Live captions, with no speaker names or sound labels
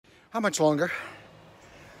How much longer?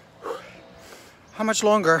 How much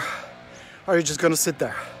longer are you just gonna sit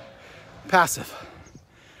there, passive?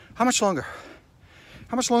 How much longer?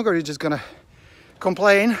 How much longer are you just gonna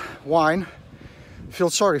complain, whine, feel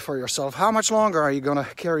sorry for yourself? How much longer are you gonna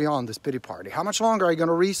carry on this pity party? How much longer are you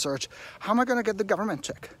gonna research? How am I gonna get the government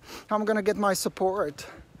check? How am I gonna get my support?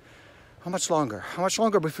 How much longer? How much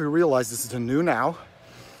longer before you realize this is the new now?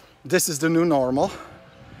 This is the new normal.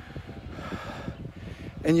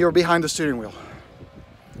 And you're behind the steering wheel.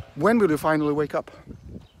 When will you finally wake up?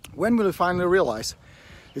 When will you finally realize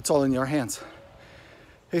it's all in your hands?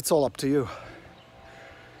 It's all up to you.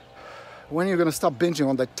 When are you gonna stop binging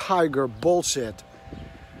on that tiger bullshit?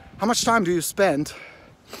 How much time do you spend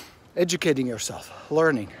educating yourself,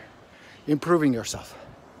 learning, improving yourself,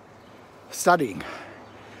 studying?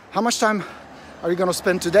 How much time are you gonna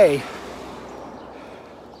spend today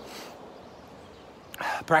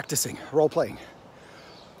practicing, role-playing,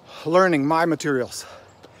 learning my materials,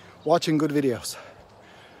 watching good videos,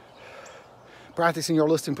 practicing your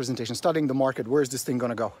listing presentation, studying the market? Where is this thing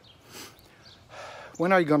gonna go?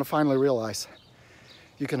 When are you gonna finally realize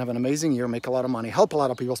you can have an amazing year, make a lot of money, help a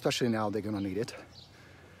lot of people, especially now they're gonna need it?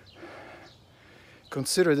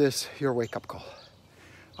 Consider this your wake-up call.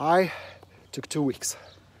 I took 2 weeks.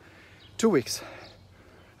 2 weeks.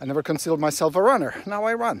 I never considered myself a runner. Now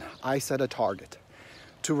I run. I set a target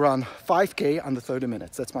to run 5K under 30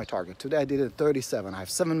 minutes. That's my target. Today I did it at 37. I have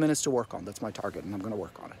 7 minutes to work on. That's my target, and I'm gonna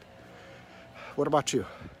work on it. What about you?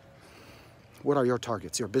 What are your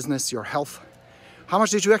targets? Your business, your health? How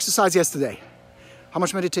much did you exercise yesterday? How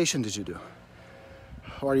much meditation did you do?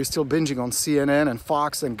 Or are you still binging on CNN and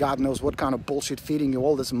Fox and God knows what kind of bullshit, feeding you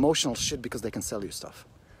all this emotional shit because they can sell you stuff?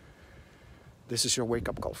 This is your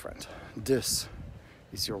wake-up call, friend. This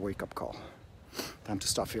is your wake-up call. Time to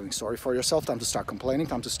stop feeling sorry for yourself, time to start complaining,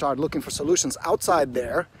 time to start looking for solutions outside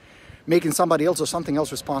there, making somebody else or something else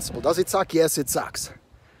responsible. Does it suck? Yes, it sucks.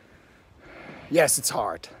 Yes, it's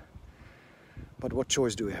hard. But what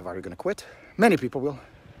choice do we have? Are you gonna quit? Many people will.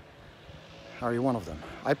 Are you one of them?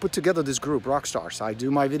 I put together this group, Rockstars. I do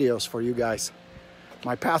my videos for you guys,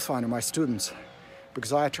 my Pathfinder, my students,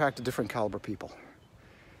 because I attract a different caliber people.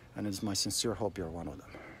 And it's my sincere hope you're one of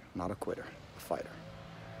them. Not a quitter, a fighter.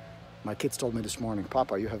 My kids told me this morning,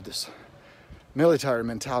 Papa, you have this military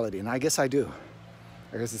mentality, and I guess I do.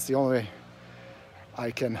 I guess it's the only way I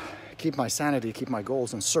can keep my sanity, keep my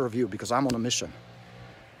goals, and serve you, because I'm on a mission.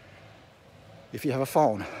 If you have a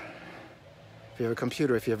phone, if you have a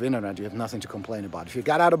computer, if you have internet, you have nothing to complain about. If you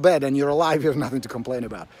got out of bed and you're alive, you have nothing to complain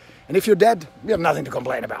about. And if you're dead, you have nothing to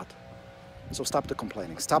complain about. So stop the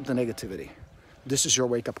complaining, stop the negativity. This is your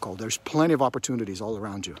wake-up call. There's plenty of opportunities all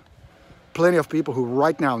around you. Plenty of people who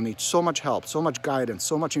right now need so much help, so much guidance,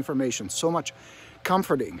 so much information, so much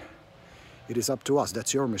comforting. It is up to us.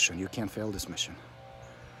 That's your mission. You can't fail this mission.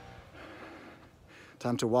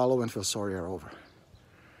 Time to wallow and feel sorry are over.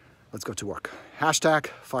 Let's go to work. Hashtag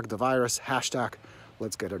fuck the virus. Hashtag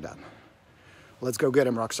let's get her done. Let's go get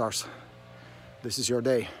him, rockstars. This is your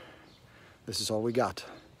day. This is all we got.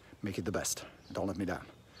 Make it the best. Don't let me down.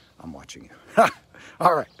 I'm watching you.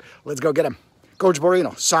 All right, let's go get him. Coach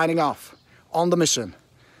Borino signing off on the mission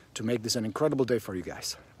to make this an incredible day for you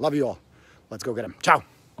guys. Love you all. Let's go get him. Ciao.